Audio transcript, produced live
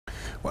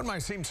What might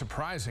seem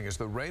surprising is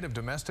the rate of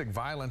domestic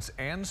violence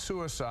and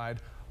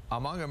suicide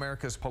among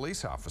America's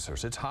police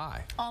officers. It's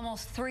high.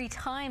 Almost 3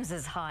 times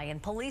as high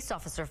in police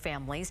officer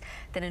families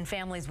than in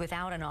families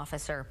without an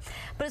officer.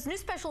 But as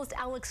news specialist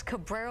Alex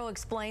Cabrero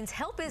explains,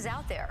 help is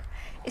out there.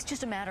 It's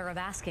just a matter of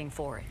asking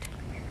for it.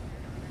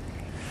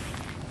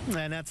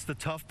 And that's the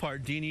tough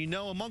part, Dean. You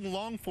know, among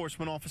law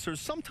enforcement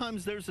officers,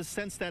 sometimes there's a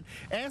sense that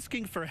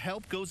asking for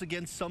help goes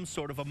against some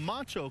sort of a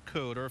macho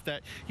code, or if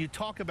that you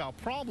talk about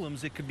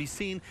problems, it could be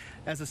seen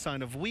as a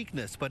sign of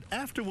weakness. But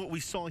after what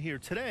we saw here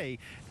today,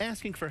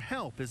 asking for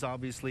help is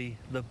obviously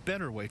the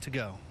better way to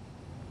go.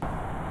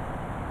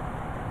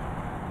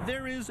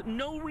 There is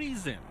no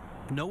reason,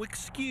 no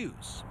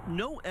excuse,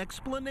 no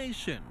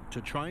explanation to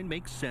try and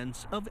make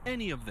sense of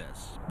any of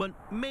this. But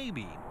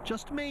maybe,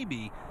 just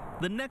maybe,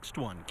 the next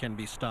one can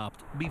be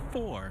stopped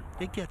before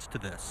it gets to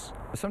this.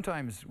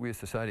 Sometimes we as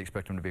society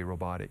expect them to be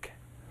robotic,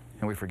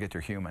 and we forget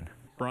they're human.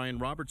 Brian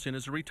Robertson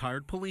is a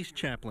retired police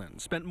chaplain,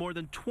 spent more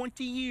than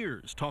 20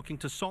 years talking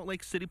to Salt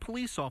Lake City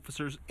police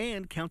officers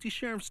and county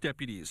sheriff's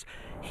deputies.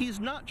 He's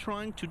not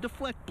trying to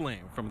deflect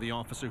blame from the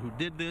officer who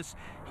did this.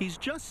 He's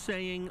just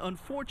saying,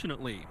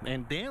 unfortunately,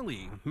 and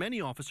daily, many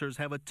officers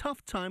have a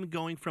tough time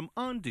going from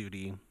on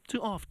duty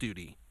to off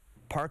duty.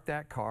 Park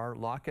that car,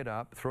 lock it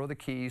up, throw the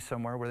keys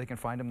somewhere where they can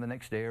find them the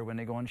next day or when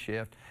they go on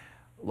shift,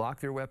 lock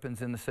their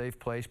weapons in the safe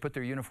place, put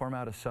their uniform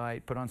out of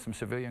sight, put on some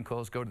civilian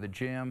clothes, go to the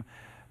gym,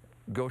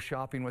 go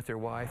shopping with their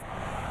wife.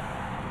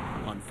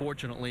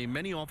 Unfortunately,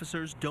 many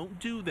officers don't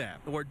do that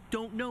or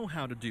don't know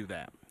how to do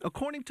that.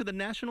 According to the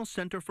National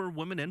Center for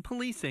Women in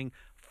Policing,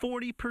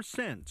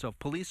 40% of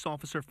police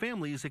officer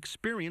families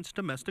experience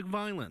domestic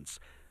violence.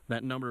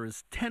 That number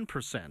is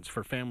 10%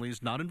 for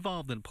families not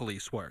involved in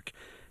police work.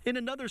 In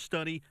another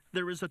study,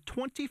 there is a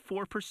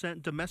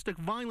 24% domestic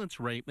violence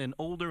rate in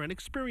older and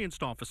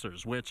experienced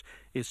officers, which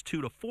is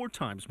 2 to 4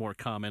 times more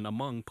common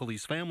among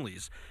police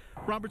families.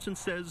 Robertson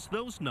says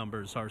those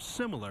numbers are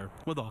similar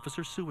with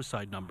officer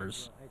suicide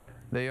numbers.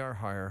 They are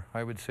higher.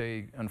 I would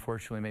say,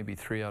 unfortunately, maybe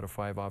 3 out of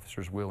 5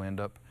 officers will end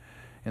up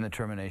in the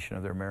termination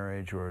of their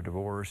marriage or a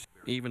divorce.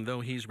 Even though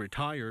he's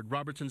retired,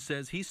 Robertson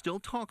says he still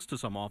talks to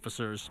some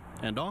officers,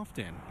 and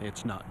often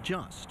it's not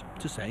just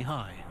to say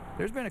hi.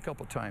 There's been a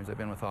couple times I've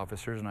been with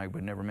officers, and I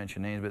would never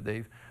mention names, but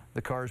the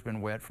car's been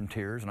wet from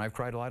tears, and I've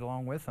cried a lot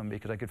along with them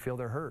because I could feel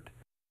their hurt.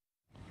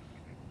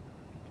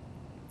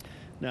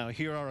 Now,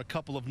 here are a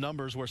couple of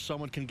numbers where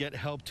someone can get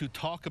help to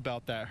talk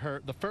about that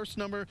hurt. The first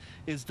number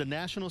is the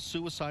National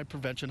Suicide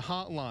Prevention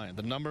Hotline,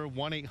 the number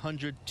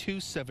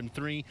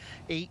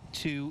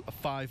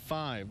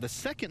 1-800-273-8255. The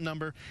second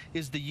number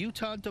is the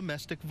Utah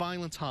Domestic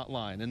Violence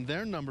Hotline, and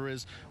their number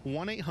is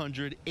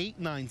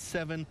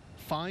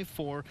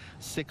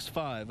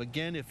 1-800-897-5465.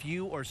 Again, if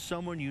you or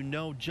someone you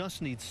know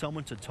just needs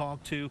someone to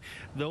talk to,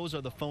 those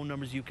are the phone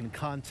numbers you can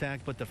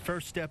contact. But the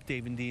first step,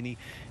 Dave and Deanie,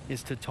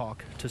 is to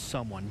talk to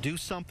someone. Do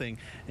something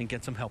and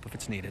get some help if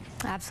it's needed.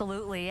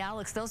 Absolutely.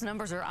 Alex, those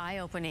numbers are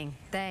eye-opening.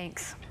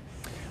 Thanks.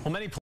 Well, many